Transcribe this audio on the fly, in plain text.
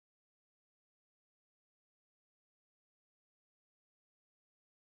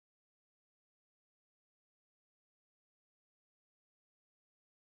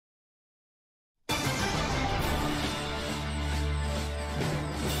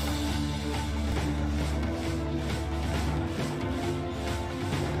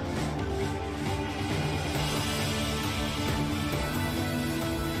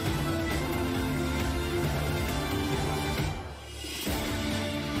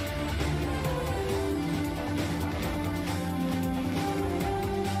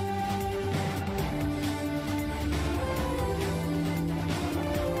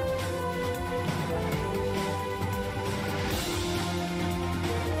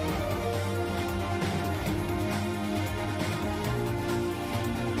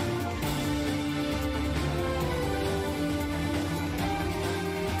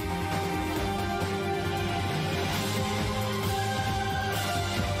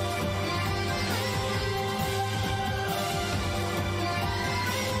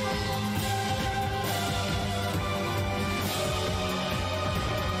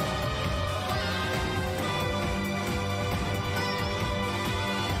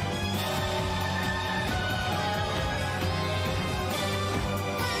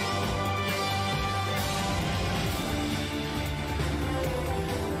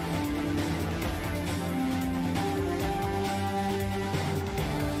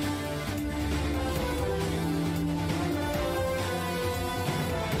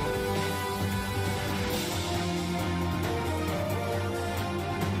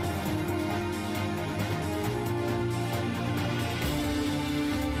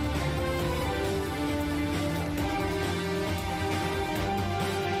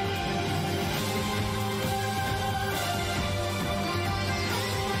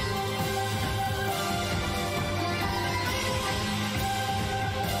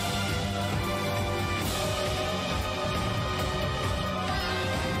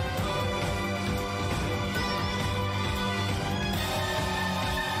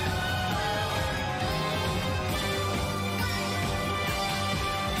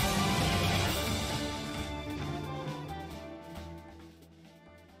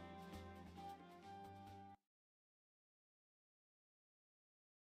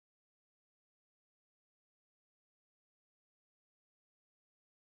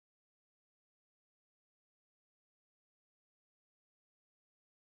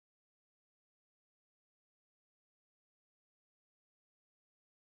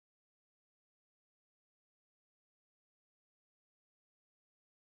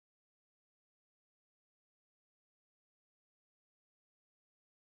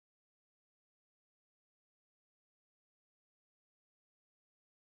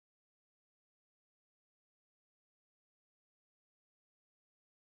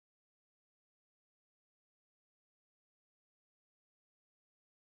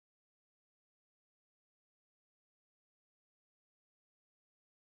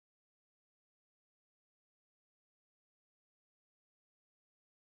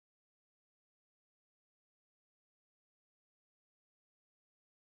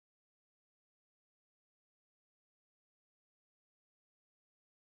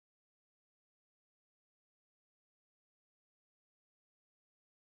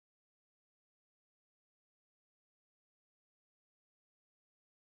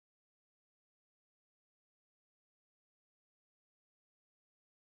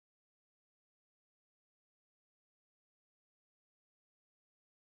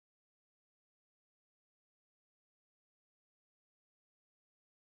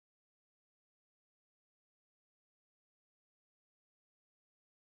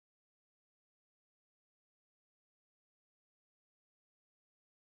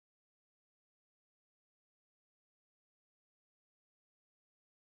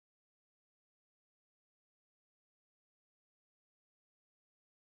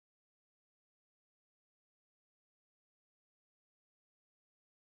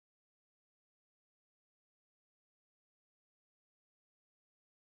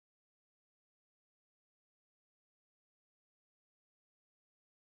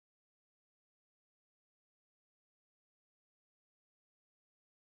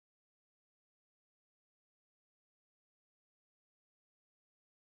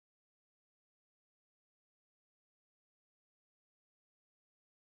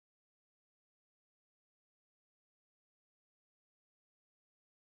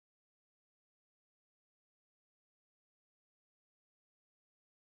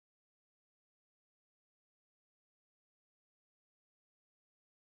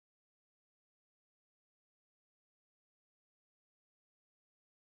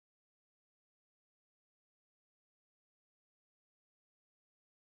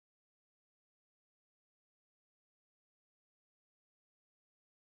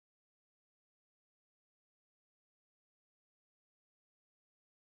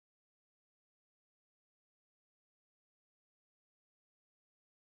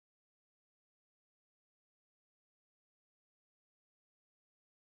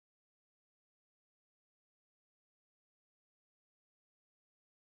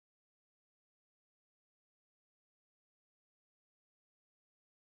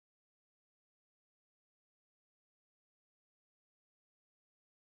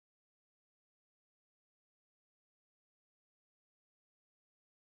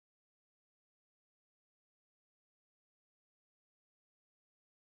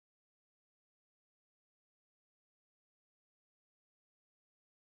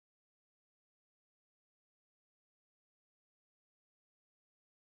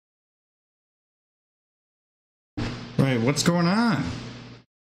what's going on?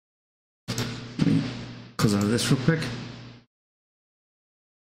 Let me close out of this real quick.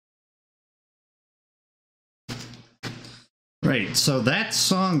 Right, so that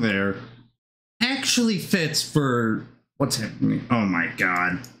song there actually fits for what's happening. Oh my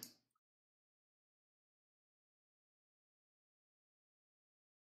god.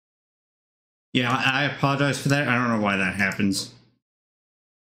 Yeah, I apologize for that. I don't know why that happens.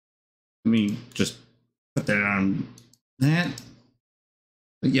 Let me just put that on that.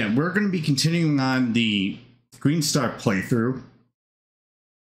 But yeah, we're going to be continuing on the Green Star playthrough.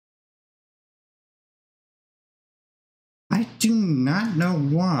 I do not know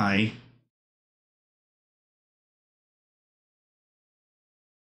why.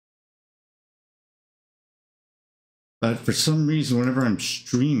 But for some reason, whenever I'm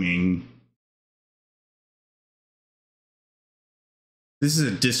streaming... This is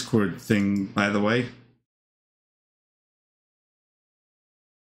a Discord thing, by the way.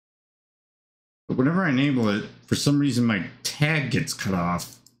 But whenever I enable it, for some reason my tag gets cut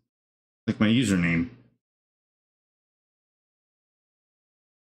off. Like my username.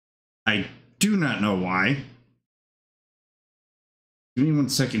 I do not know why. Give me 1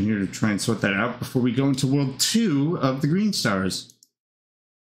 second here to try and sort that out before we go into World 2 of the Green Stars.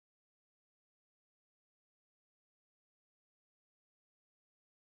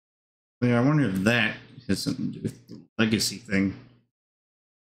 Yeah, I wonder if that has something to do with the legacy thing.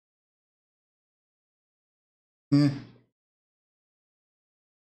 Yeah.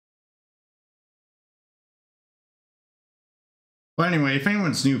 Well, anyway, if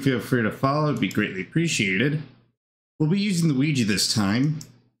anyone's new, feel free to follow. It'd be greatly appreciated. We'll be using the Luigi this time.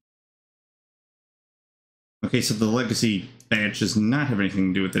 Okay, so the legacy badge does not have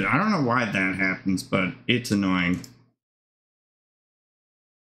anything to do with it. I don't know why that happens, but it's annoying.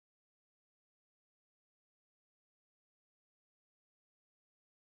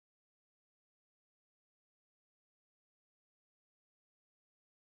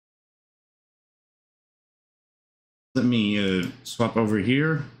 Let me swap over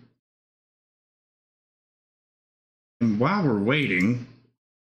here. And while we're waiting,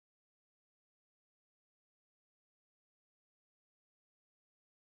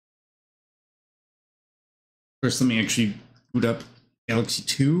 first let me actually boot up Galaxy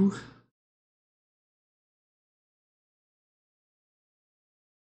 2.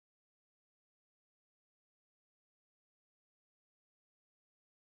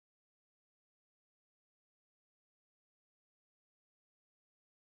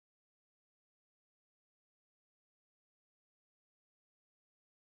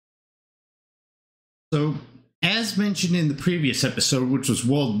 So, as mentioned in the previous episode, which was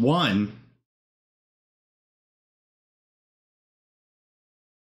World 1,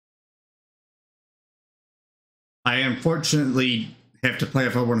 I unfortunately have to play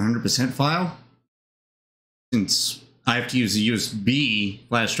off a 100% file, since I have to use a USB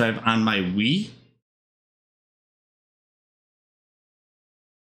flash drive on my Wii.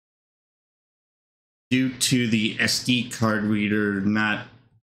 Due to the SD card reader not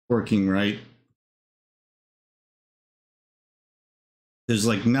working right. There's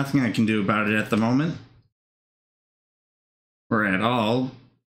like nothing I can do about it at the moment. Or at all.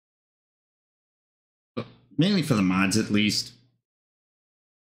 But mainly for the mods, at least.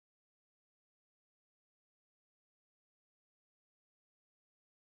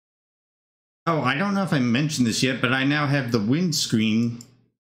 Oh, I don't know if I mentioned this yet, but I now have the windscreen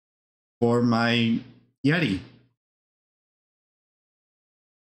for my Yeti.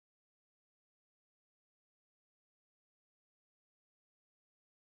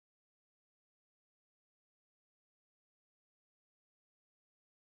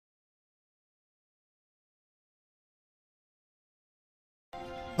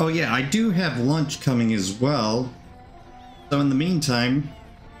 Oh yeah, I do have lunch coming as well. So in the meantime,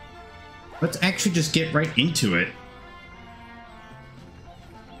 let's actually just get right into it.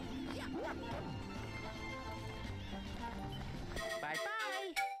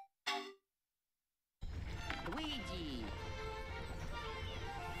 Bye-bye. Luigi.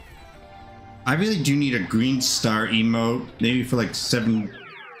 I really do need a green star emote, maybe for like 7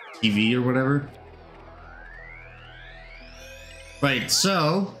 TV or whatever. Right,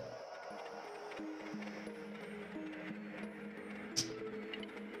 so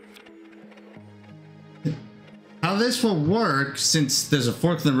how this will work, since there's a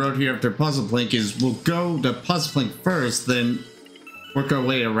fork in the road here after Puzzle Plink, is we'll go to Puzzle Plink first, then work our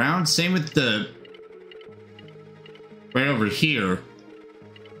way around. Same with the right over here.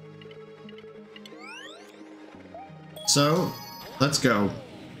 So let's go.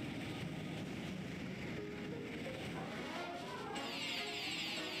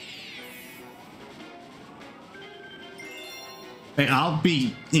 I'll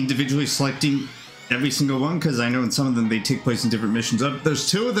be individually selecting every single one because I know in some of them they take place in different missions. There's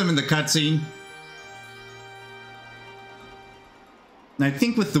 2 of them in the cutscene. And I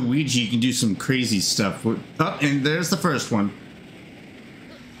think with the Luigi you can do some crazy stuff. Oh, and there's the first one.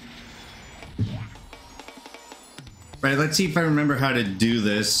 Right, let's see if I remember how to do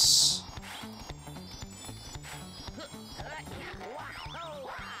this.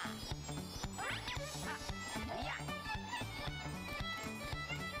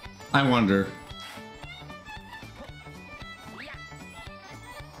 I wonder.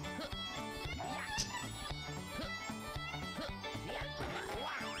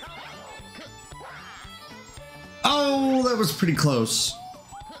 Oh, that was pretty close.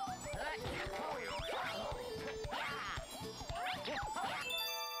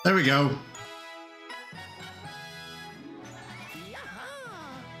 There we go.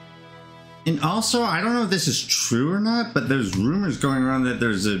 And also, I don't know if this is true or not, but there's rumors going around that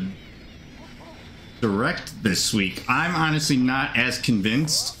there's a direct this week. I'm honestly not as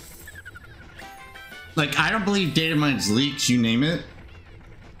convinced. Like, I don't believe data mines, leaks, you name it.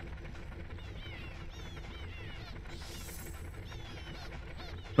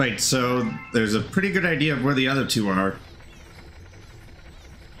 Right, so there's a pretty good idea of where the other 2 are.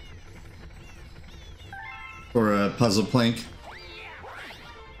 For a puzzle plank.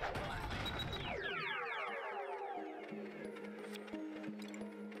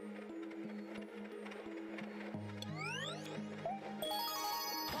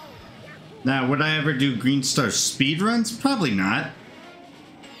 Now, would I ever do Green Star speedruns? Probably not.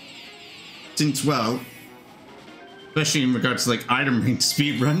 Since, well, especially in regards to like item rank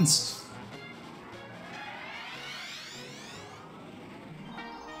speedruns.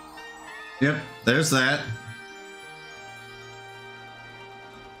 Yep, there's that.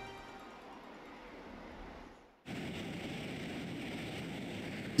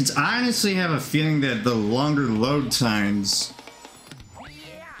 Since I honestly have a feeling that the longer load times,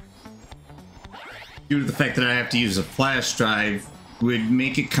 due to the fact that I have to use a flash drive, would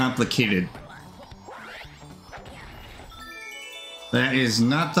make it complicated. That is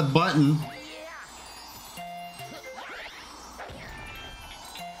not the button.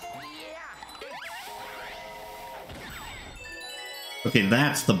 Okay,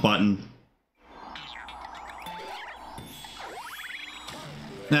 that's the button.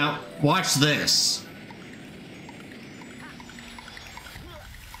 Now, watch this.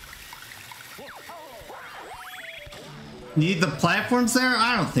 Need the platforms there?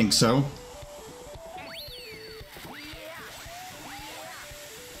 I don't think so.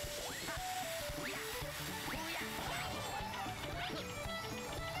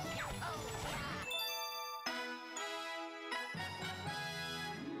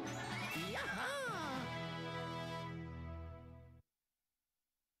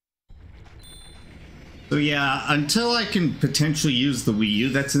 So yeah, until I can potentially use the Wii U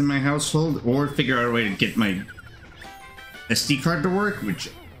that's in my household, or figure out a way to get my SD card to work, which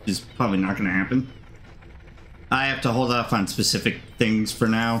is probably not going to happen, I have to hold off on specific things for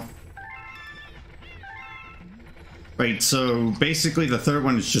now. Right, so basically the third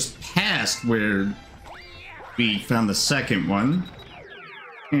one is just past where we found the second one.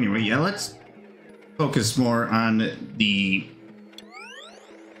 Anyway, yeah, let's focus more on the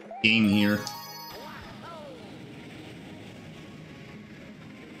game here.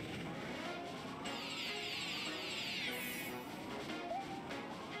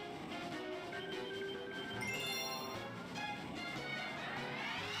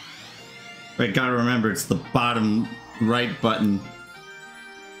 Right, gotta remember it's the bottom right button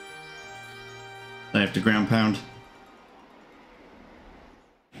that I have to ground pound.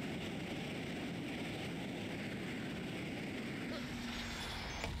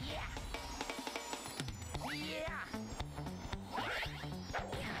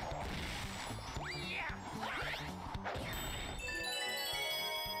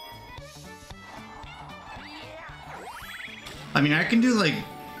 I mean, I can do like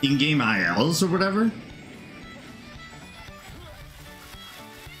in-game ILs or whatever.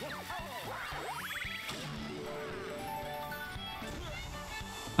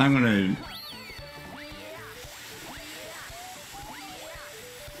 I'm gonna...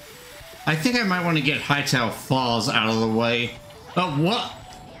 I think I might want to get Hightail Falls out of the way. Oh, what?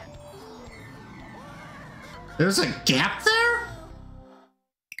 There's a gap there?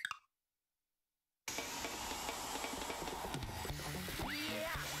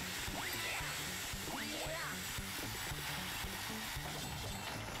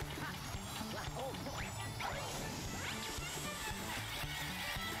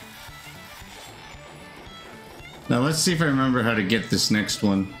 Now let's see if I remember how to get this next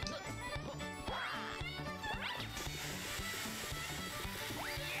one.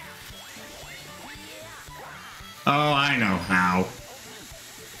 Oh, I know how.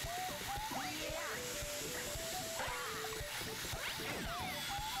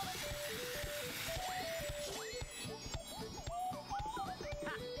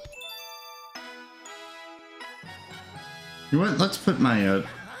 You know what? Let's put my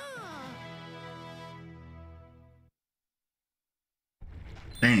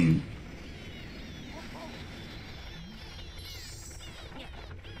thing.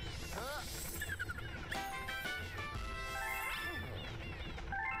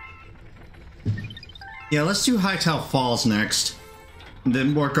 Yeah, let's do Hightail Falls next. And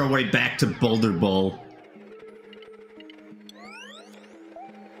then work our way back to Boulder Bowl.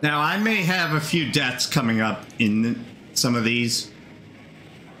 Now, I may have a few deaths coming up in some of these.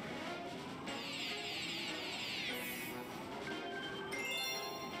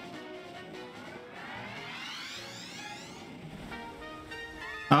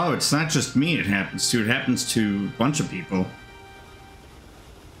 Oh, it's not just me it happens to. It happens to a bunch of people.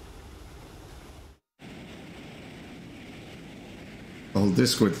 The whole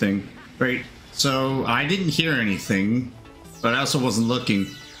Discord thing. Right, so I didn't hear anything, but I also wasn't looking.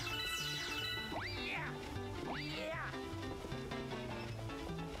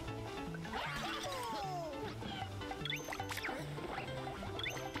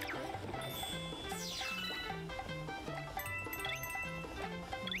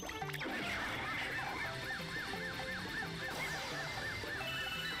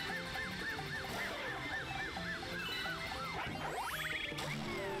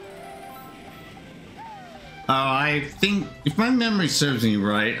 I think, if my memory serves me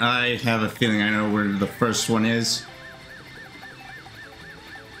right, I have a feeling I know where the first one is.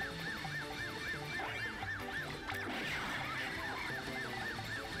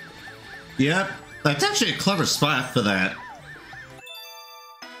 Yep, that's actually a clever spot for that.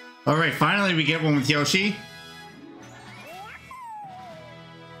 Alright, finally we get one with Yoshi.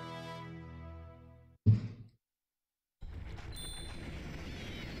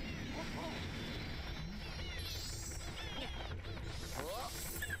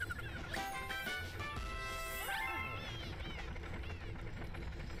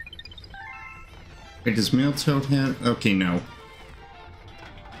 Wait, does Toad have... Okay, no.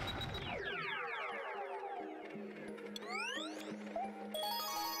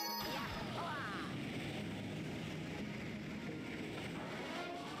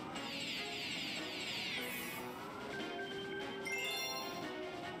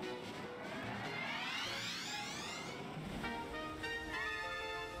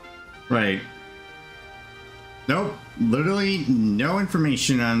 Right. Nope. Literally no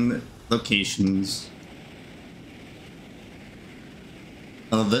information on locations.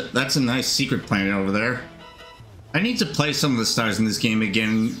 Oh, that's a nice secret planet over there. I need to play some of the stars in this game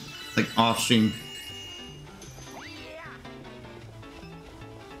again, like off-stream.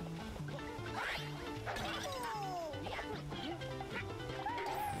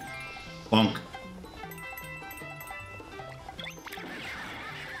 Bonk.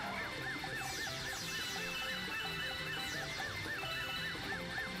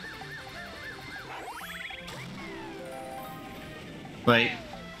 Wait,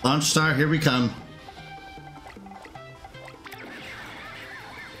 launch star, here we come.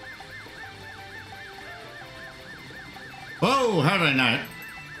 Whoa, how did I not?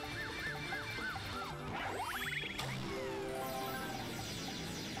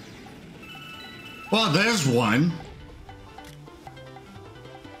 Well, there's one.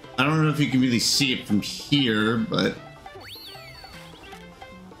 I don't know if you can really see it from here, but...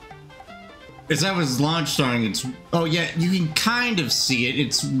 As I was launch starting, it's... Oh yeah, you can kind of see it.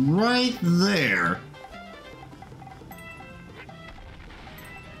 It's right there.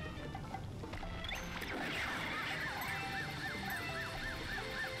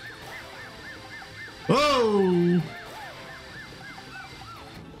 Whoa!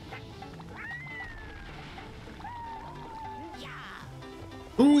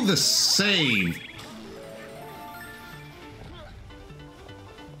 Ooh, the save!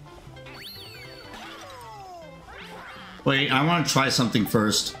 Wait, I want to try something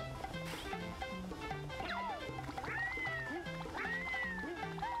first.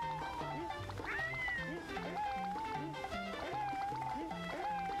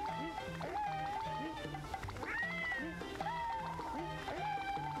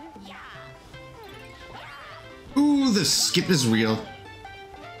 Ooh, the skip is real.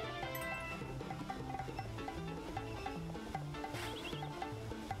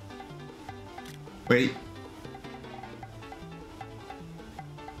 Wait.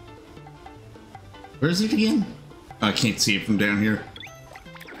 Where is it again? Oh, I can't see it from down here.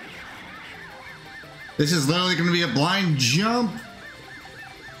 This is literally going to be a blind jump.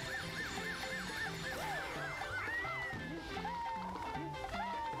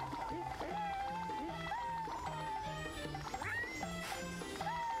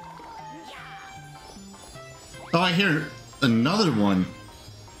 Oh, I hear another one.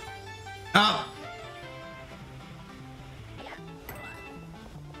 Oh.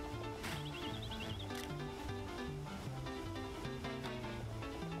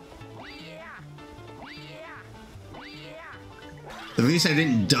 At least I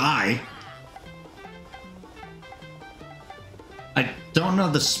didn't die. I don't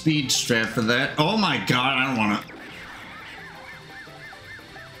know the speed strat for that. Oh my god, I don't want to.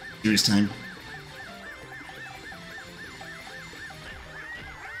 Serious time.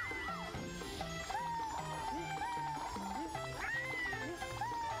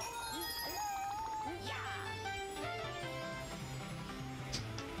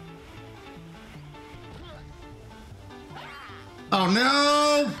 Oh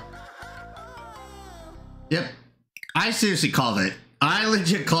no! Yep. I seriously called it. I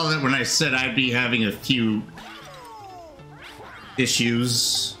legit called it when I said I'd be having a few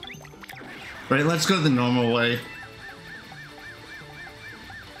issues. Right, let's go the normal way.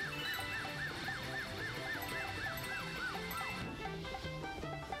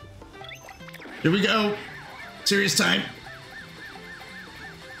 Here we go. Serious time.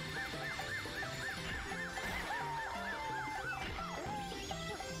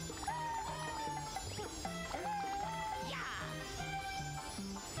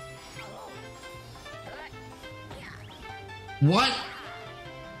 What?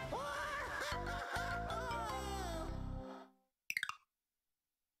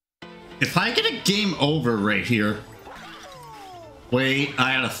 If I get a game over right here. Wait,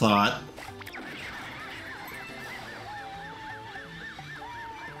 I had a thought.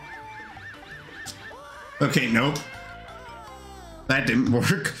 Okay, nope. That didn't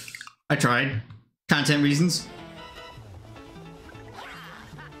work. I tried. Content reasons.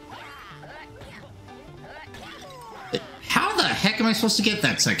 How the heck am I supposed to get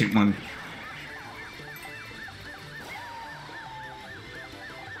that second one?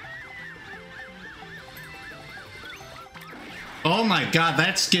 Oh my god,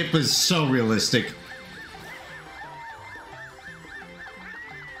 that skip was so realistic.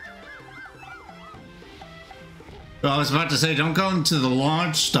 Well, I was about to say, don't go into the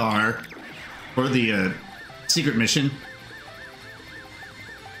launch star for the secret mission.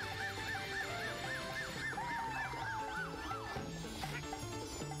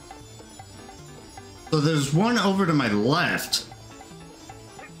 So there's one over to my left.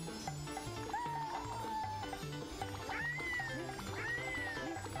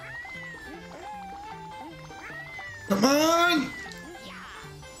 Come on!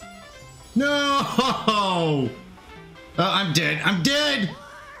 No! Oh, I'm dead. I'm dead!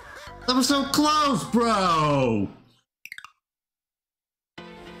 That was so close, bro!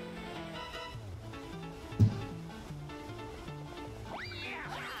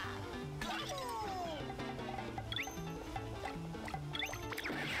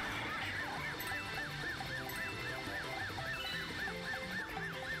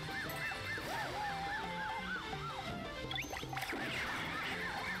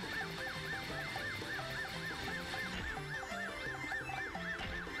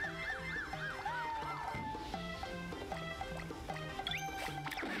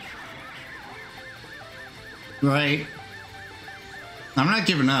 Right. I'm not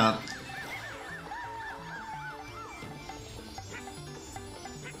giving up.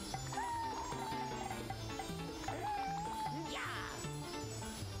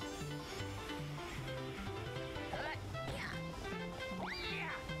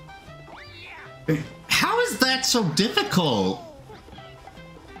 How is that so difficult?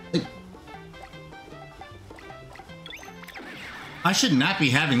 I should not be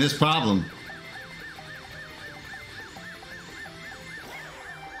having this problem.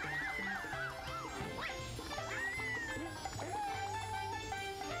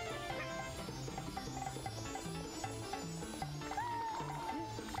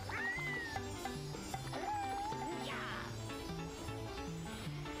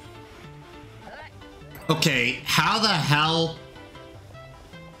 Okay, how the hell?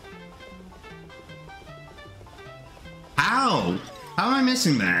 How? How am I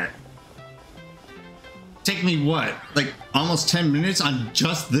missing that? Take me what? Like almost 10 minutes on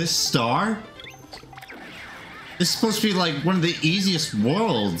just this star? This is supposed to be like one of the easiest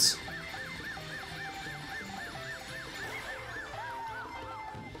worlds.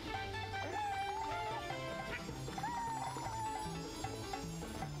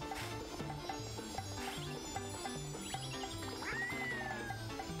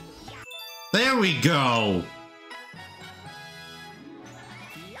 There we go.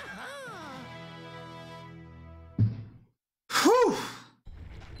 Whew.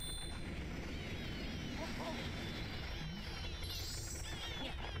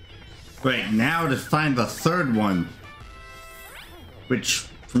 Wait, now to find the third one. Which,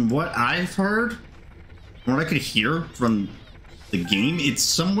 from what I've heard, from what I could hear from the game, it's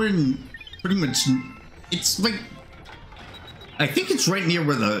somewhere pretty much... It's like... I think it's right near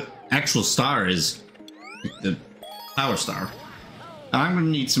where the actual star is. Like the power star. I'm gonna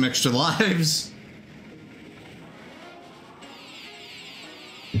need some extra lives.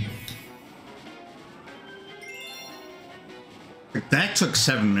 That took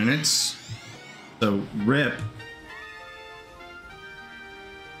 7 minutes. So, rip.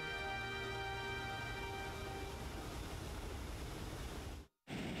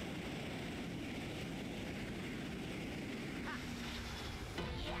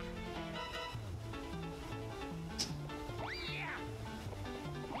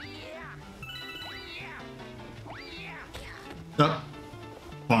 Oh,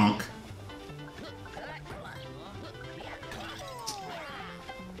 bonk.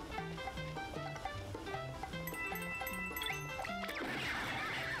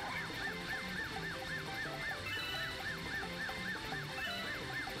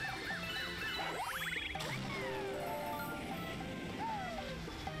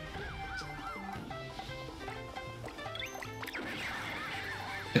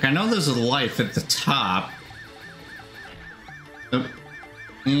 Like, I know there's a life at the top. Oh,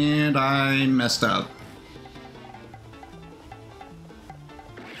 and I messed up.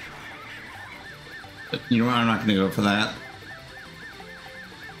 But you know what? I'm not going to go for that.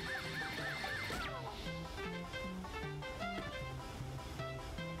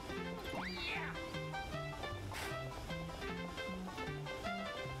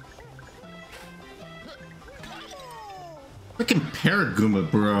 Freaking Paraguma,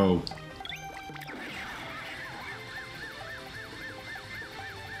 bro.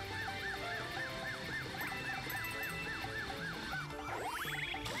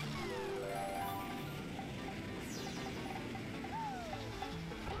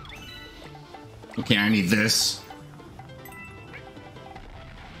 Okay, I need this.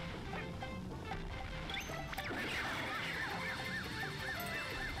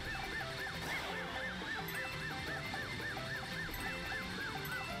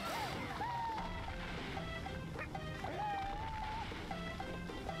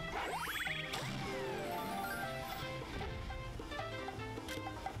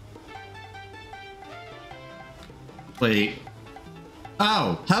 Wait.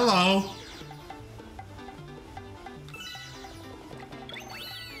 Oh, hello.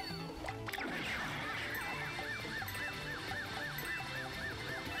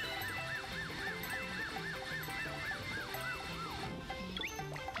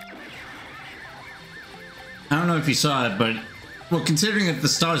 I don't know if you saw it, but, well, considering that the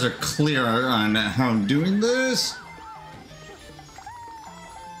stars are clear on how I'm doing this.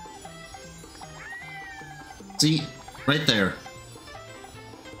 See, right there.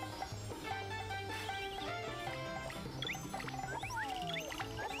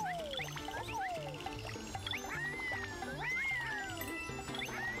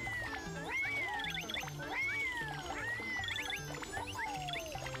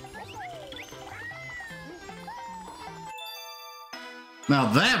 Now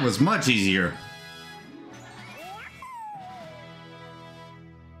that was much easier.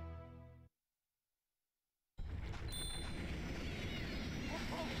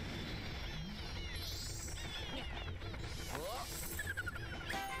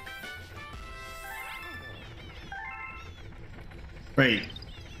 Wait,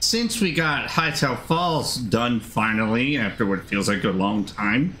 since we got Hightail Falls done finally, after what feels like a long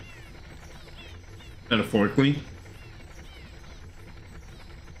time, metaphorically.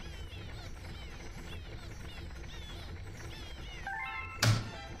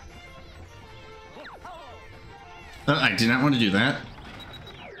 I did not want to do that.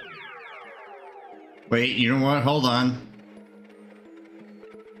 Wait, you know what? Hold on.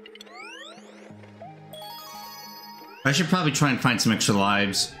 I should probably try and find some extra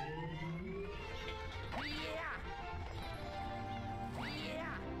lives.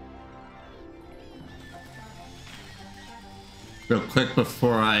 Real quick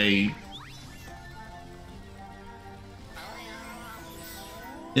before I...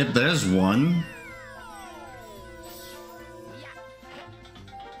 Yep, there's one.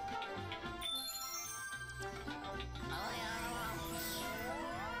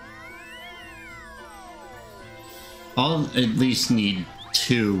 I'll at least need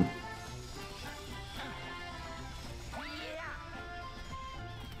 2.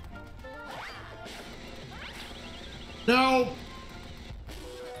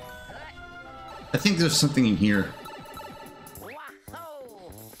 I think there's something in here. Wahoo!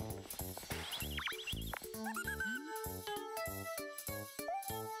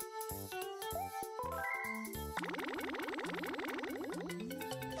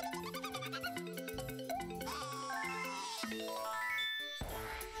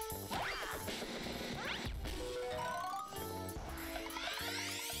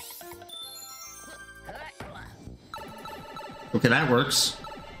 Okay, that works.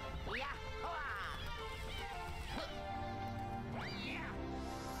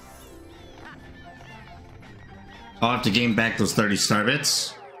 I'll have to gain back those 30 star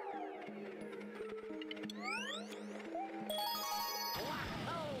bits.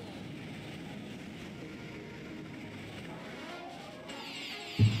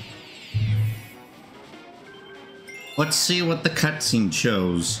 Let's see what the cutscene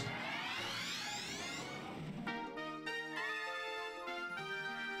shows.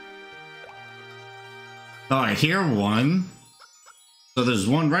 Oh, I hear one. So there's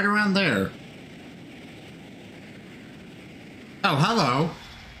one right around there. Oh, hello.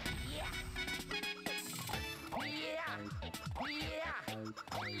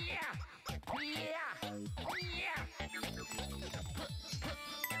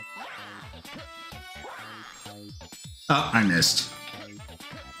 Oh, I missed.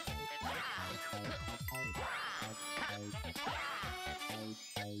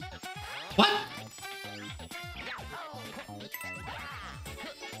 What?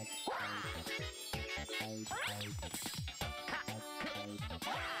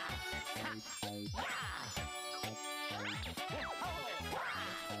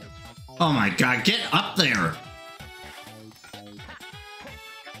 Oh my god, get up there!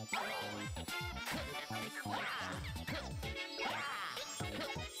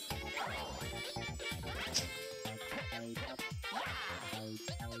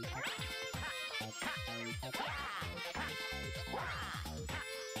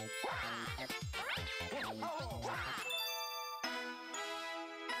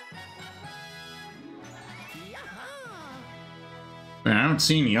 Man, I don't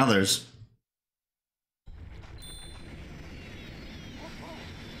see any others.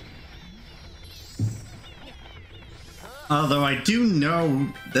 Although I do know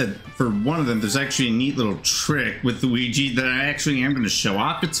that for one of them, there's actually a neat little trick with Luigi that I actually am going to show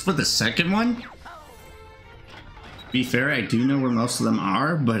off. It's for the second one. To be fair, I do know where most of them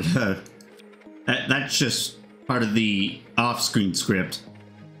are, but that's just part of the off-screen script.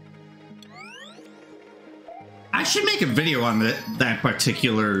 I should make a video on that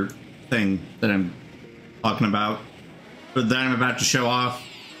particular thing that I'm talking about, or that I'm about to show off.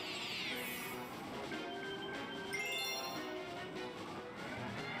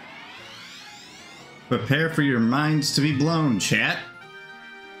 Prepare for your minds to be blown, chat.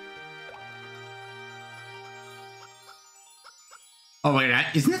 Oh wait,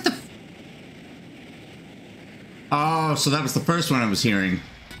 isn't that the... Oh, so that was the first one I was hearing.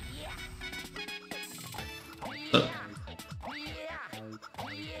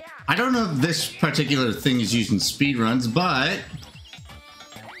 I don't know if this particular thing is using speedruns, but...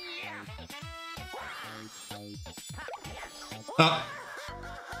 Oh.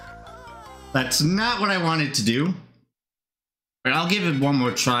 That's not what I wanted to do. But I'll give it one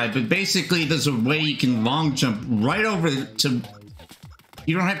more try, but basically there's a way you can long jump right over to...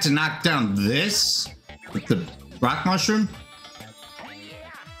 You don't have to knock down this with the rock mushroom.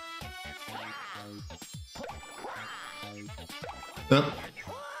 Oh,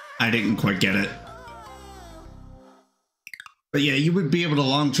 I didn't quite get it. But yeah, you would be able to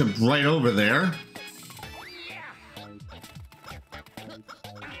long jump right over there.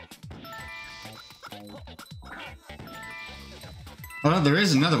 Oh, there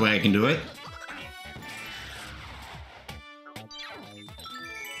is another way I can do it.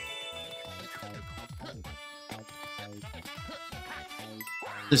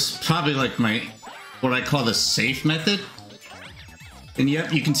 This is probably like what I call the safe method. And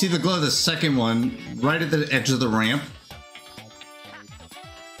yep, you can see the glow of the second one right at the edge of the ramp.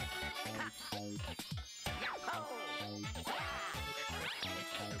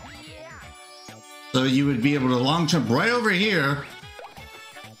 So you would be able to long jump right over here.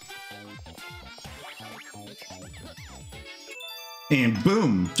 And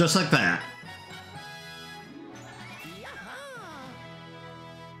boom, just like that.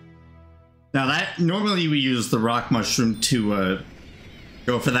 Now that, normally we use the rock mushroom to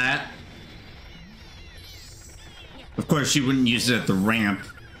go for that. Of course, you wouldn't use it at the ramp.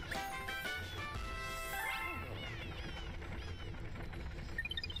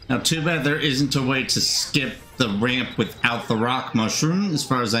 Now, too bad there isn't a way to skip the ramp without the rock mushroom, as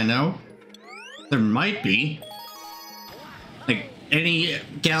far as I know. There might be. Like, any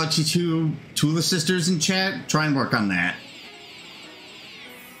Galaxy 2 Tula sisters in chat, try and work on that.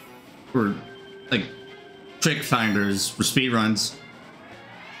 Or, like, trick finders for speedruns.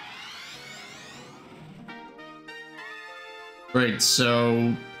 Right,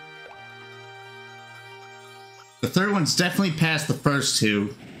 so... the third one's definitely past the first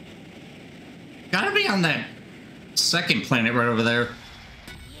two. Gotta be on that second planet right over there.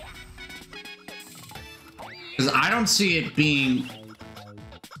 Because I don't see it being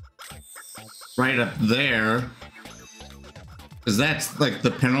right up there. Because that's like the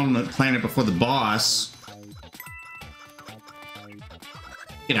penultimate planet before the boss.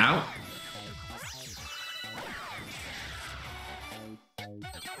 Get out.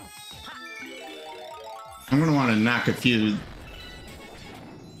 I'm gonna want to knock a few.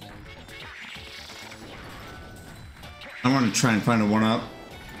 I want to try and find a one-up.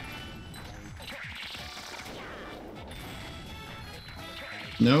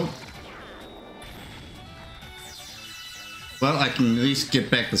 Nope. Well, I can at least get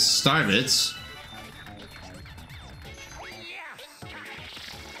back the Starvits.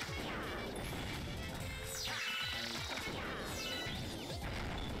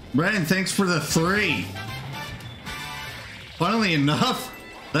 Brandon, thanks for the 3. Funnily enough,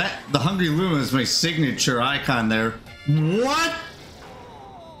 that the Hungry Luma is my signature icon there. What?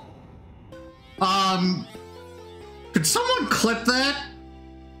 Could someone clip that?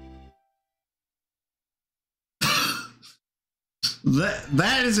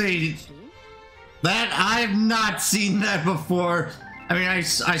 That is a... that I have not seen that before. I mean, I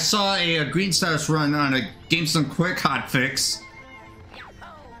saw a Green Stars run on a GameStone Quick hotfix.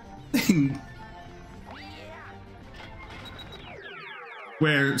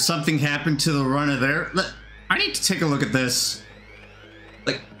 Where something happened to the runner there. I need to take a look at this.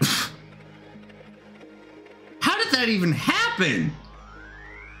 Like, how did that even happen?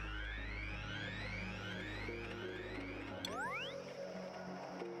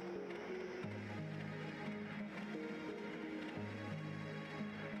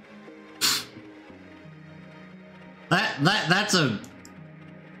 That's a...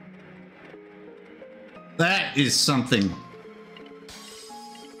 that is something.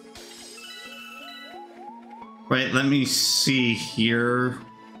 Right, let me see here.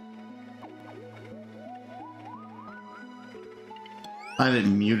 I have it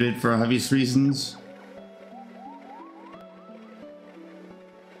muted for obvious reasons.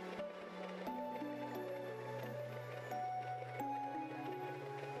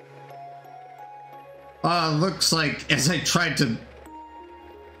 Looks like as I tried to...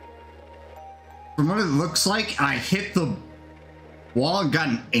 from what it looks like, I hit the wall and got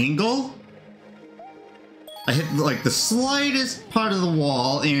an angle. I hit like the slightest part of the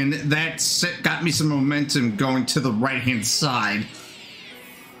wall, and that got me some momentum going to the right-hand side.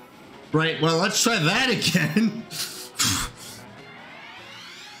 Right, well, let's try that again.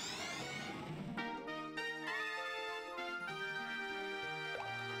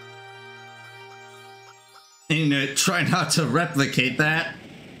 And try not to replicate that.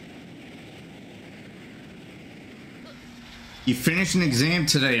 You finished an exam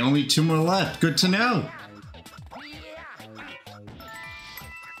today, only 2 more left. Good to know.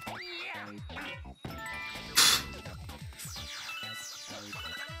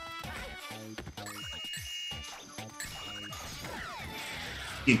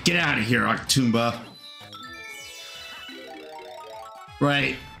 Get out of here, Octumba.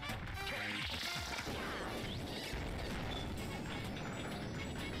 Right.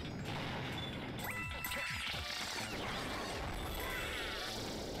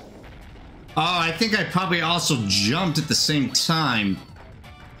 Oh, I think I probably also jumped at the same time.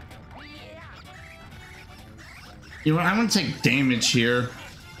 You know what? I'm gonna take damage here.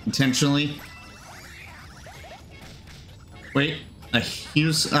 Intentionally. Wait.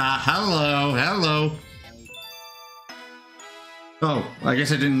 Hello, hello. Oh, I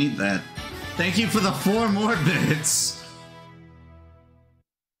guess I didn't need that. Thank you for the 4 more bits.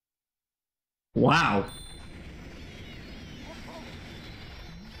 Wow.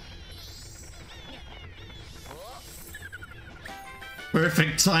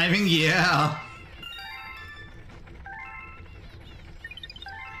 Perfect timing, yeah.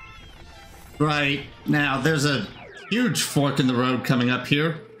 Right, now there's a huge fork in the road coming up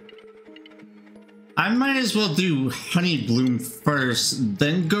here. I might as well do Honey Bloom first,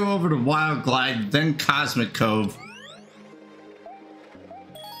 then go over to Wild Glide, then Cosmic Cove.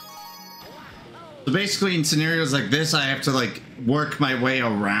 So basically in scenarios like this, I have to like work my way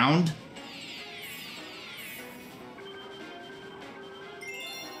around.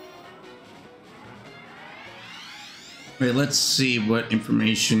 Wait, let's see what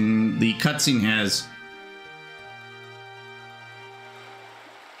information the cutscene has.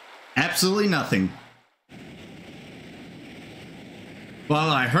 Absolutely nothing.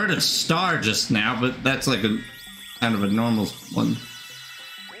 Well, I heard a star just now, but that's like a kind of a normal one.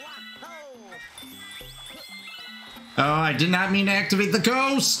 Oh, I did not mean to activate the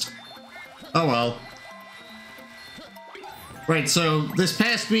ghost! Oh well. Right, so this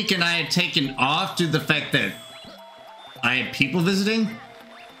past weekend I had taken off due to the fact that I had people visiting.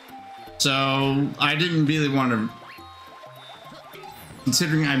 So I didn't really want to...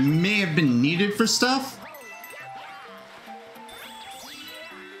 Considering I may have been needed for stuff,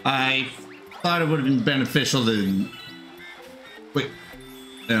 I thought it would have been beneficial to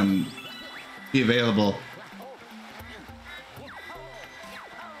be available.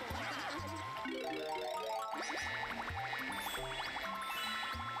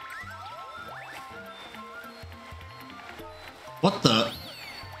 What the?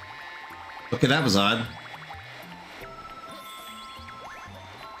 Okay, that was odd.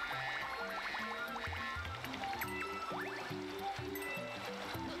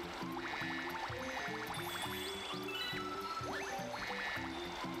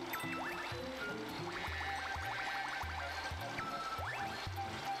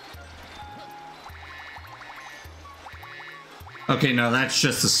 Okay, no, that's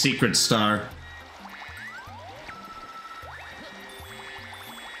just a secret star.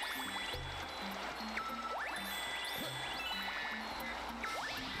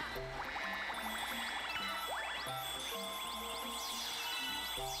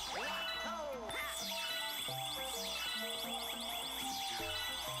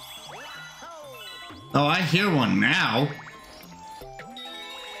 Oh, I hear one now.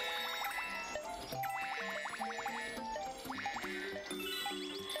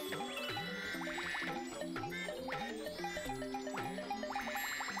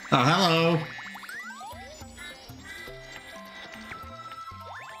 Oh, hello.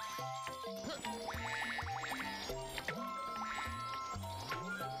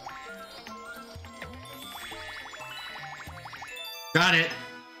 Got it.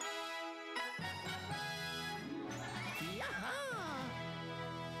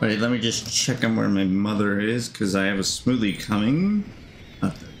 Wait, let me just check on where my mother is, because I have a smoothie coming.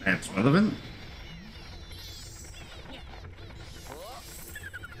 Not that that's relevant.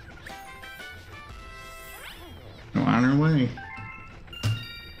 Go on her way.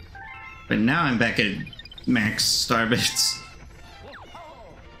 But now I'm back at max starbits.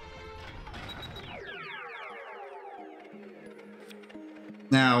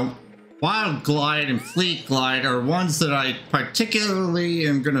 Now, Wild Glide and Fleet Glide are ones that I particularly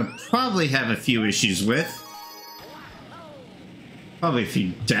am gonna probably have a few issues with. Probably a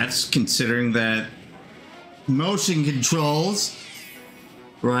few deaths, considering that motion controls.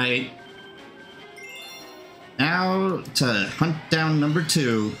 Right. Now to hunt down number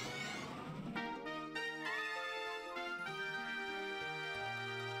 2.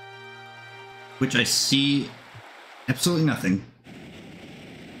 Which I see absolutely nothing.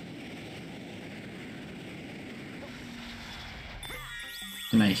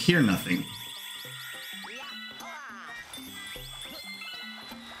 And I hear nothing.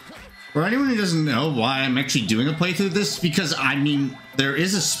 For anyone who doesn't know why I'm actually doing a playthrough of this, because I mean, there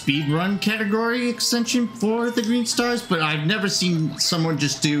is a speedrun category extension for the green stars, but I've never seen someone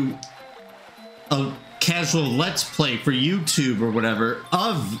just do a casual let's play for YouTube or whatever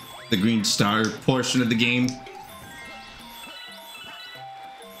of the green star portion of the game.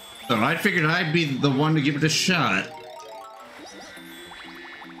 So I figured I'd be the one to give it a shot.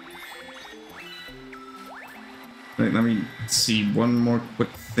 Wait, let me see one more quick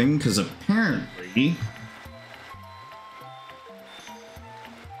thing, because apparently...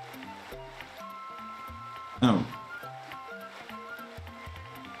 Oh.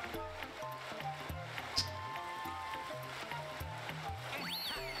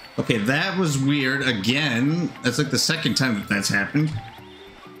 Okay, that was weird again. That's like the second time that that's happened.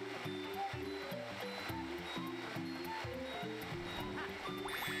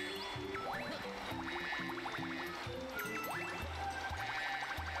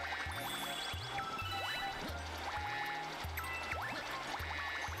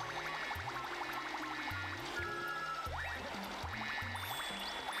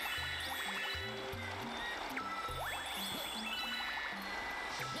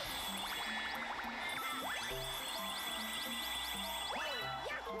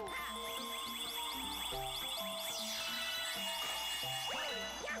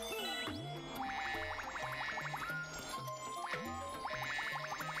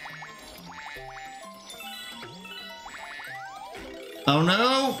 Oh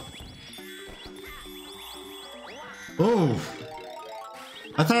no! Oh!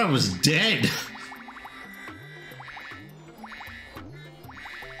 I thought I was dead.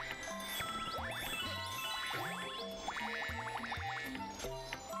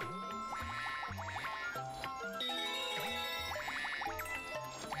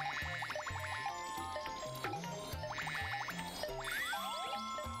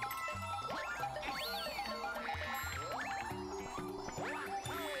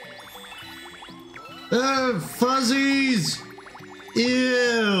 Fuzzies!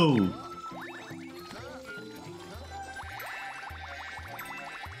 Ew!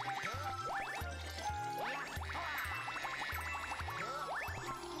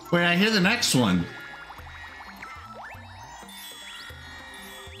 Wait, I hear the next one.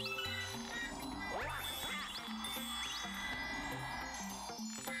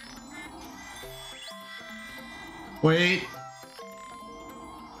 Wait.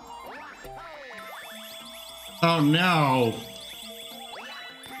 Oh no.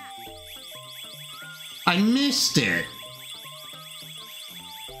 I missed it.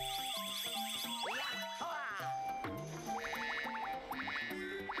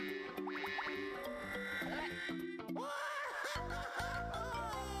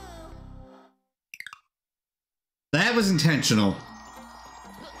 That was intentional.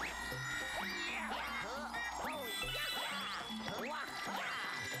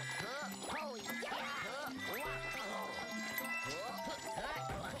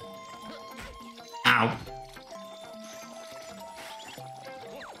 Ow.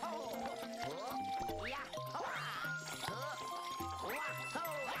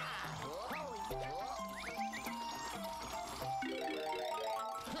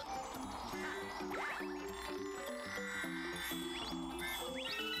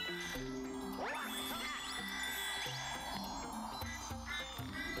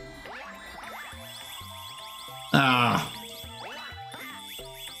 Ah.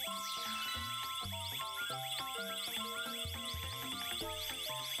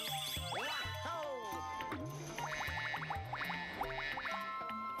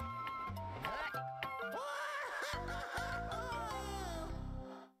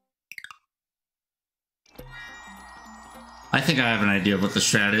 I think I have an idea of what the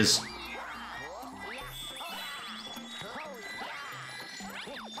strat is.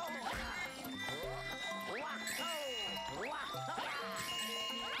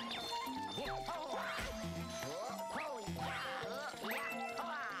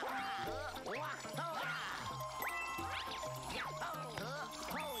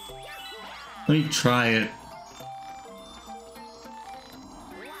 Let me try it.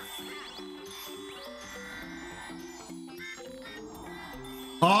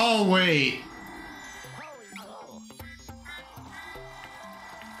 Oh, wait.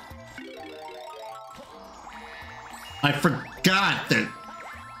 I forgot that.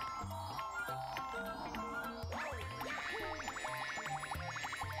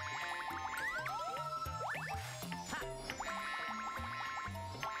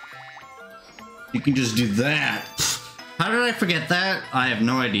 You can just do that. How did I forget that? I have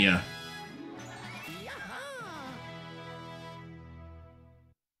no idea.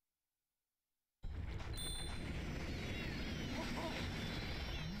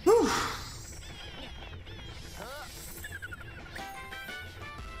 Whew.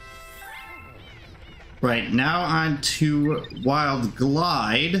 Right, now on to Wild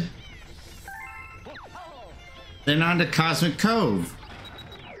Glide. Then on to Cosmic Cove.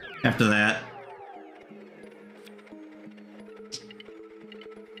 After that.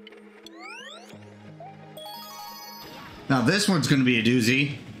 Now this one's going to be a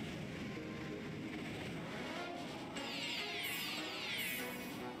doozy.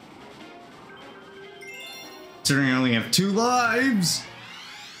 Considering I only have 2 lives.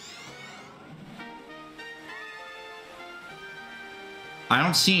 I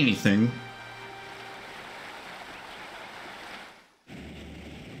don't see anything.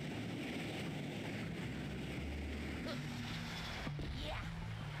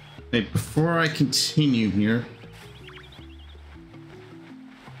 Wait, before I continue here.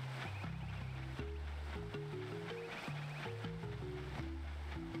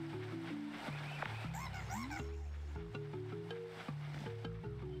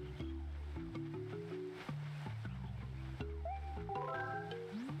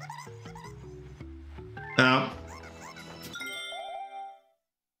 Oh.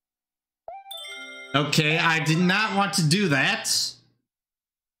 Okay, I did not want to do that.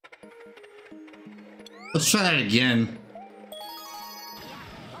 Let's try that again.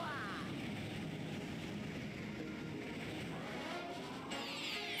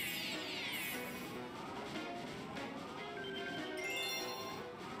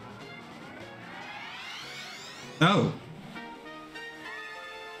 Oh.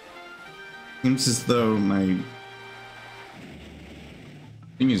 Seems as though my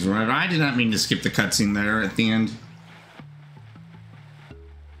thing is right. I did not mean to skip the cutscene there at the end.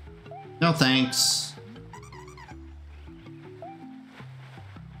 No thanks.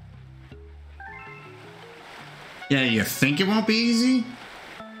 Yeah, you think it won't be easy?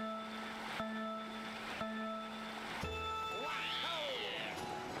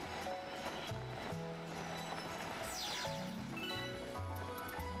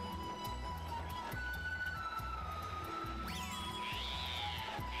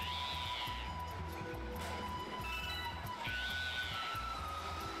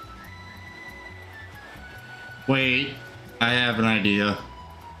 Wait, I have an idea.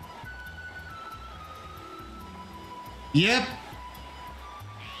 Yep.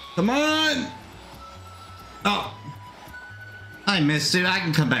 Come on. Oh, I missed it. I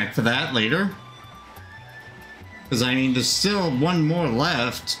can come back for that later. Because, I mean, there's still one more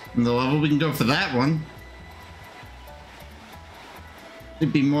left in the level. We can go for that one.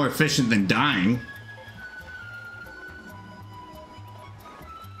 It'd be more efficient than dying.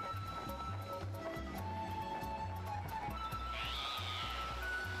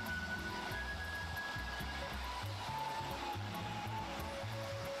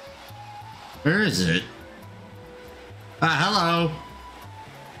 Where is it? Ah, hello.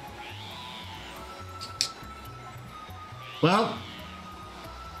 Well,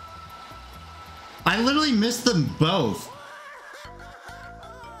 I literally missed them both.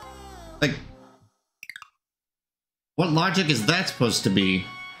 Like, what logic is that supposed to be?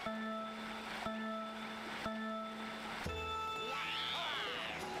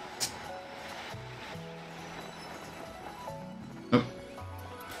 Oh.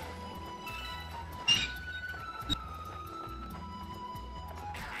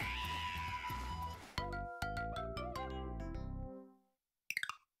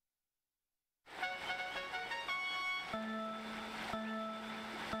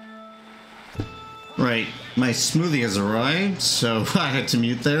 Right, my smoothie has arrived, so I had to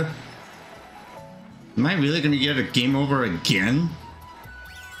mute there. Am I really gonna get a game over again?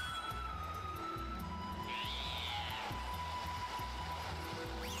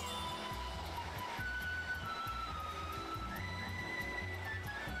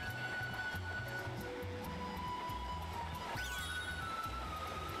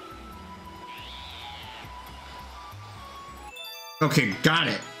 Okay, got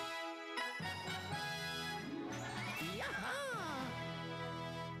it.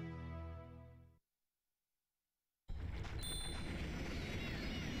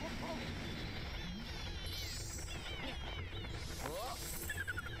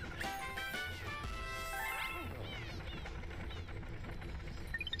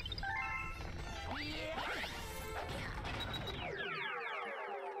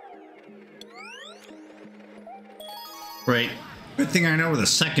 Right. Good thing I know where the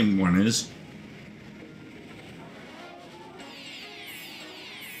second one is.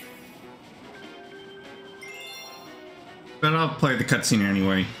 But I'll play the cutscene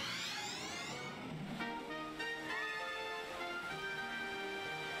anyway.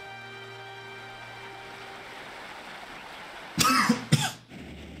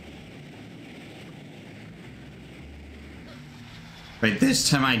 Right, this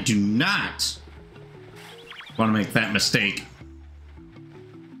time I do not want to make that mistake.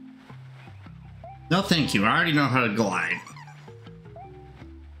 No, thank you. I already know how to glide.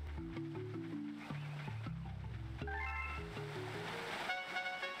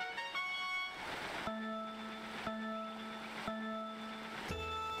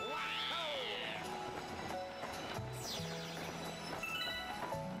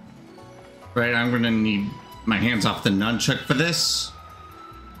 Right, I'm gonna need my hands off the nunchuck for this.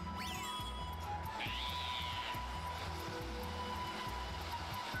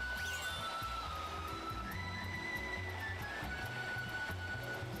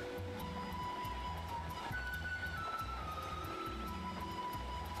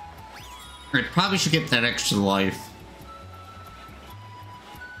 Right, probably should get that extra life.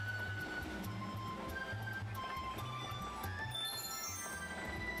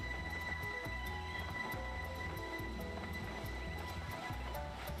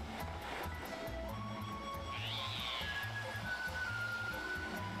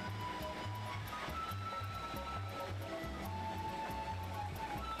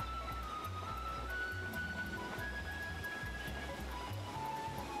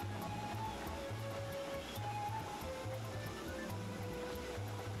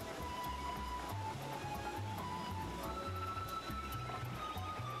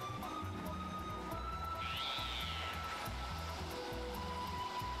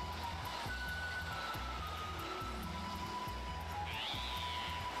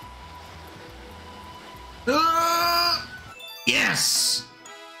 Yes!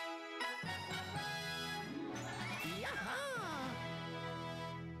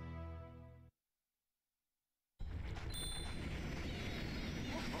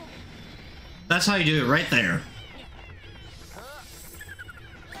 That's how you do it right there.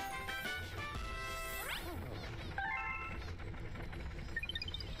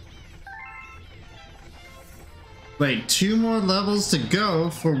 Wait, 2 more levels to go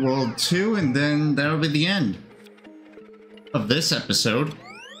for World 2, and then that'll be the end of this episode.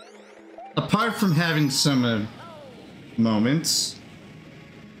 Apart from having some moments.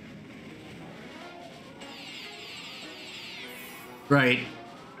 Right.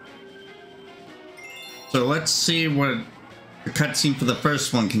 So let's see what the cutscene for the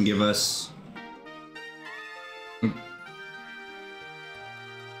first one can give us.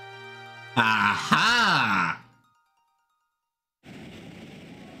 Aha!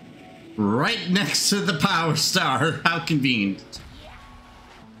 Right next to the Power Star. How convenient.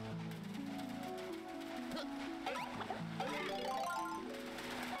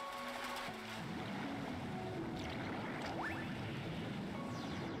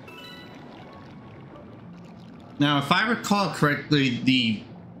 Now, if I recall correctly, the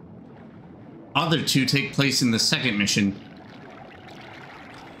other 2 take place in the second mission.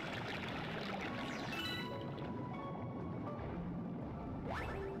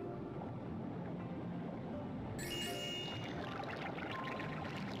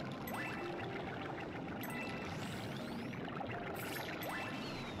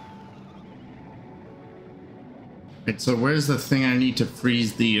 Right, so where's the thing I need to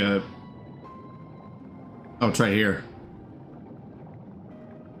freeze the, Oh, it's right here.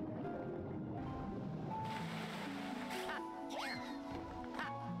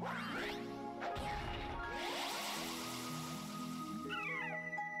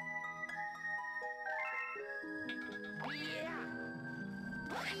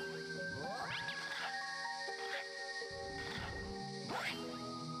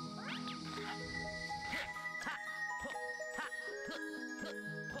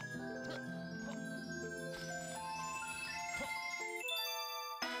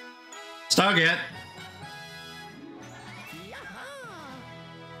 Stargate.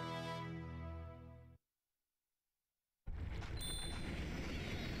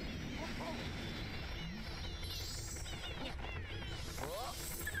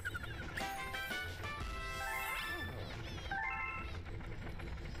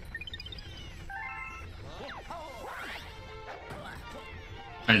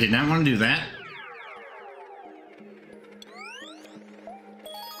 I did not want to do that.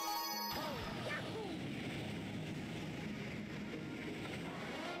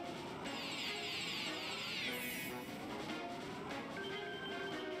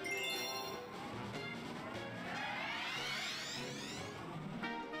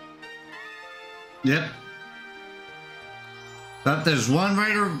 Yep. But there's one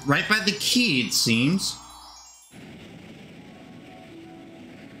right by the key, it seems.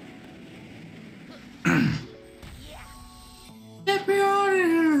 Get me out of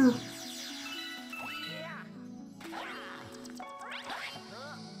here!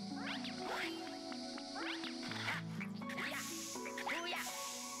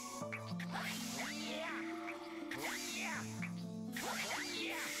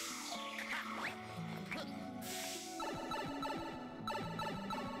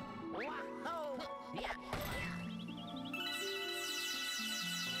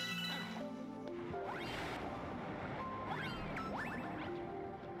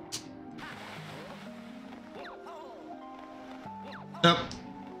 Yep.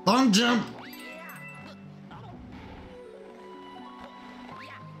 Long jump.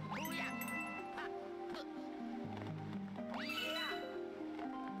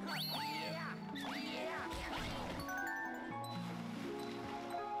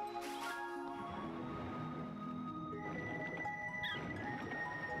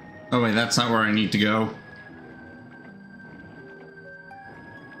 Oh wait, that's not where I need to go.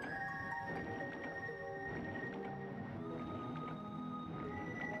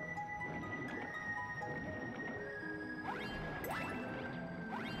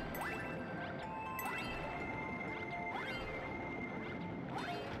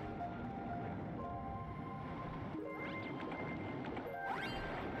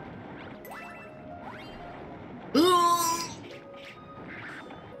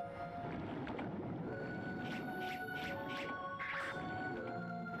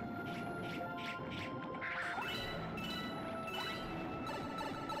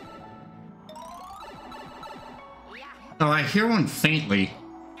 Oh, I hear one faintly.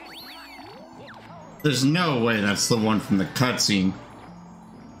 There's no way that's the one from the cutscene.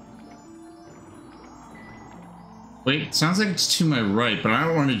 Wait, sounds like it's to my right, but I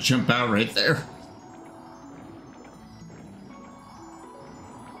don't want to jump out right there.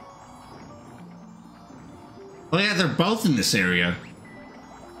 Oh yeah, they're both in this area.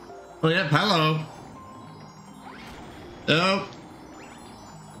 Oh yep, hello. Oh.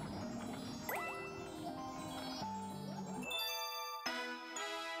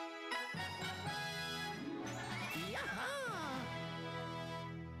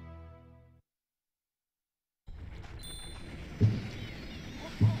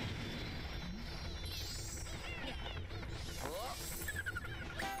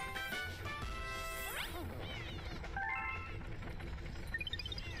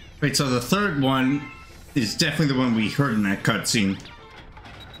 Wait, so the third one is definitely the one we heard in that cutscene.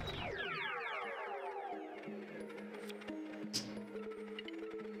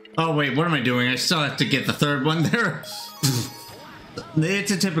 Oh wait, what am I doing? I still have to get the third one there. It's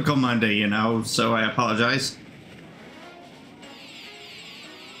a typical Monday, you know, so I apologize.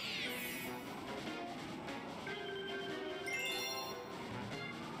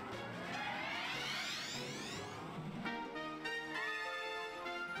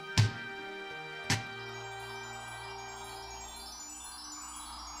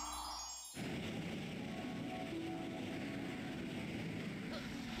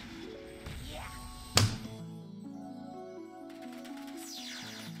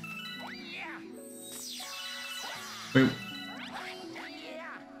 Wait.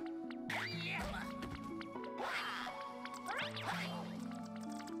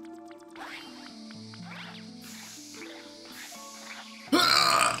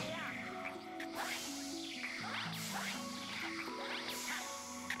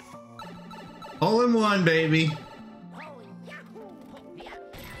 All in one, baby.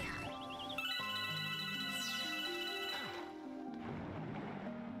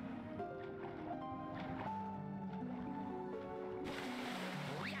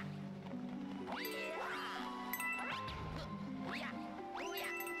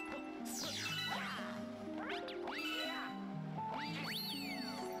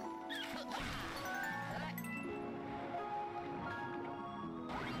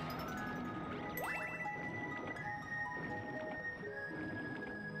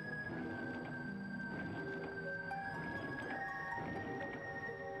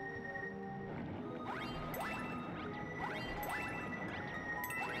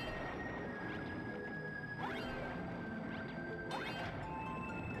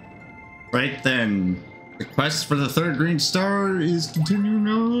 Right then, the quest for the third green star is continuing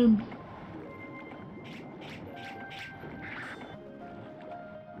on.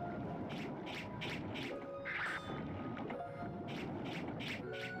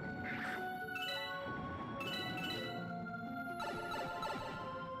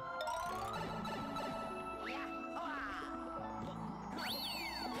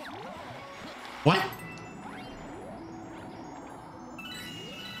 What?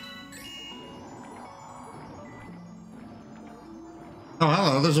 Oh,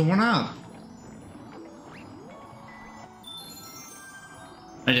 hello, there's a one up.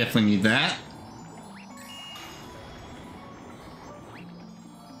 I definitely need that.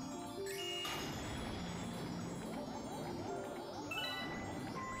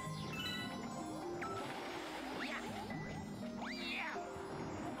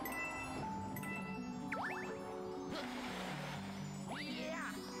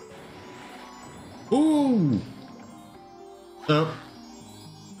 Ooh. Oh.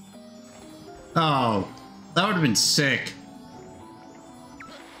 Oh, that would have been sick.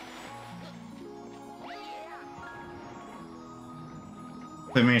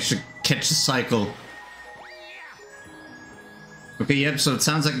 I managed to catch the cycle. Okay, yep, so it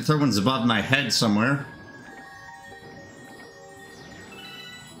sounds like the third one's above my head somewhere.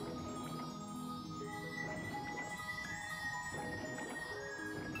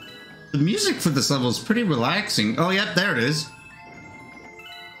 The music for this level is pretty relaxing. Oh, yep, there it is.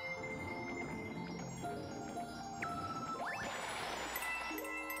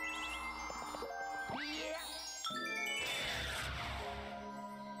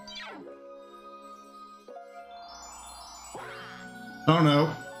 Oh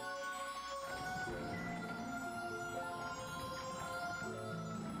no.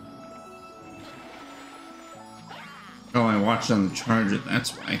 Oh, I watched on the charger, that's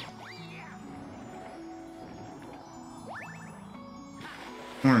why.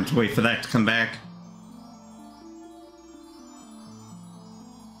 I wanted to wait for that to come back.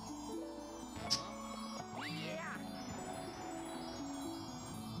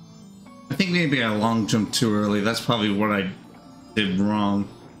 I think think maybe I long jumped too early. That's probably what I did wrong.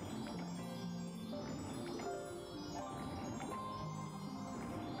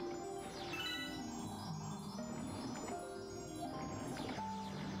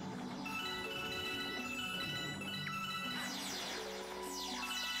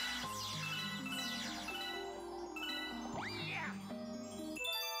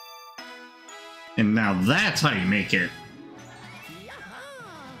 And now that's how you make it.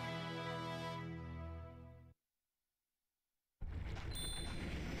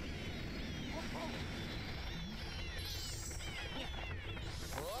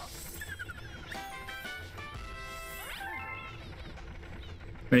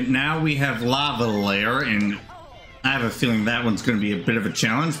 Right now we have lava layer, and I have a feeling that one's going to be a bit of a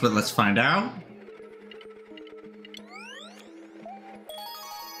challenge, but let's find out.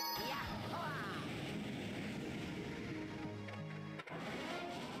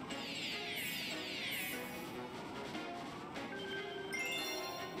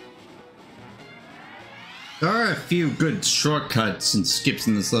 There are a few good shortcuts and skips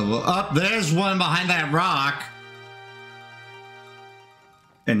in this level. Up, there's one behind that rock.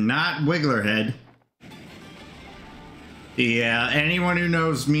 And not Wigglerhead. Yeah, anyone who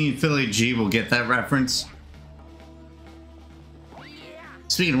knows me and Philly G will get that reference.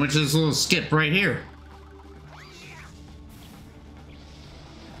 Speaking of which, there's a little skip right here.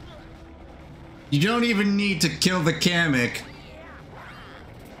 You don't even need to kill the Kamek.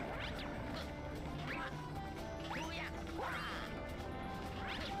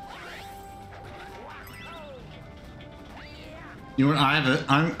 You know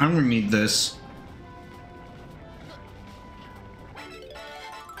what? I'm gonna need this.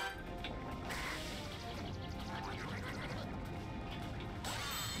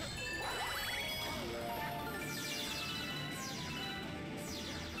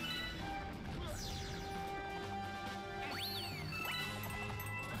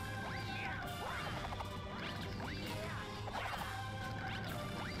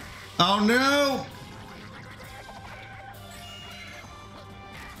 Oh no!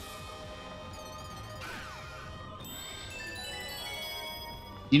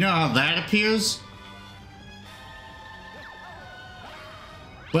 You know how that appears?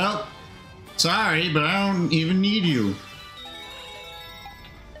 Well, sorry, but I don't even need you.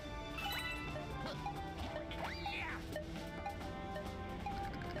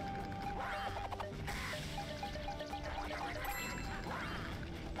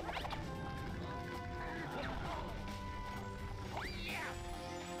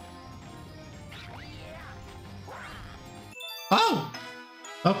 Oh!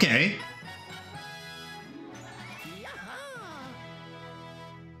 Okay.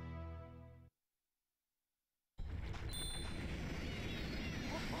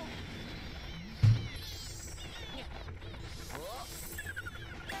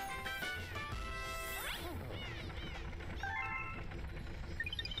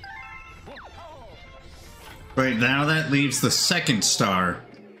 Right now that leaves the second star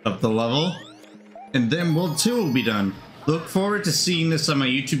of the level, and then World 2 will be done. Look forward to seeing this on my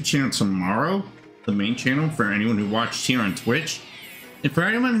YouTube channel tomorrow, the main channel for anyone who watched here on Twitch. And for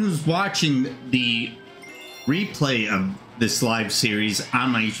anyone who's watching the replay of this live series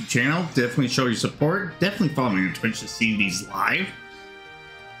on my YouTube channel, definitely show your support. Definitely follow me on Twitch to see these live.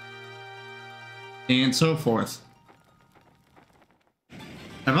 And so forth.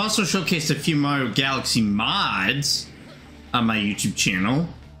 I've also showcased a few Mario Galaxy mods on my YouTube channel.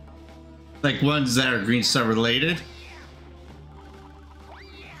 Like ones that are Green Star related.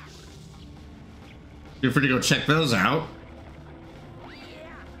 Feel free to go check those out.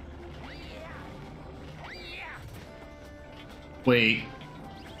 Wait.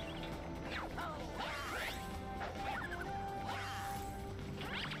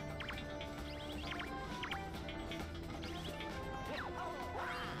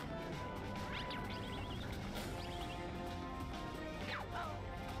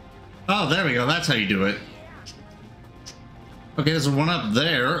 Oh, there we go. That's how you do it. Okay, there's one up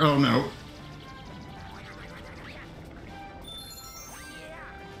there. Oh, no.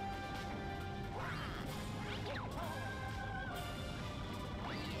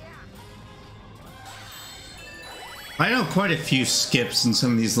 I know quite a few skips in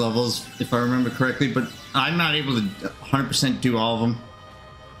some of these levels, if I remember correctly, but I'm not able to 100% do all of them.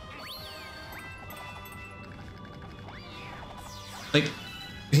 Like,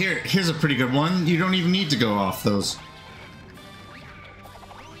 here's a pretty good one. You don't even need to go off those.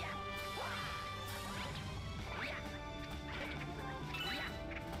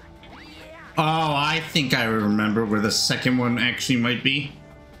 Oh, I think I remember where the second one actually might be.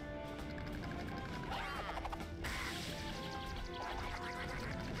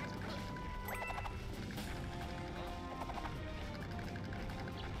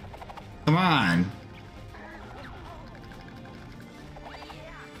 Come on.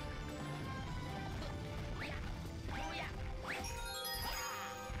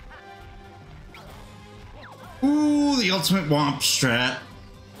 Ooh, the ultimate womp strat.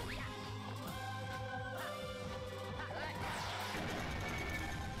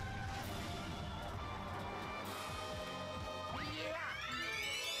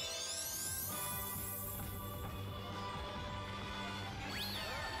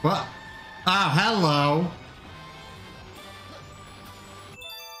 What? Oh, hello.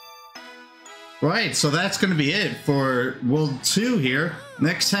 Right, so that's going to be it for World 2 here.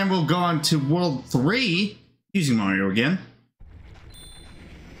 Next time we'll go on to World 3, using Mario again.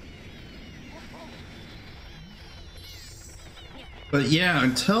 But yeah,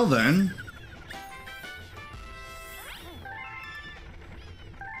 until then...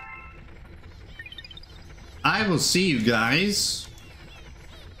 I will see you guys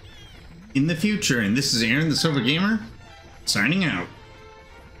in the future, and this is Aaron the Silver Gamer, signing out.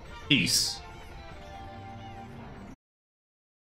 Peace.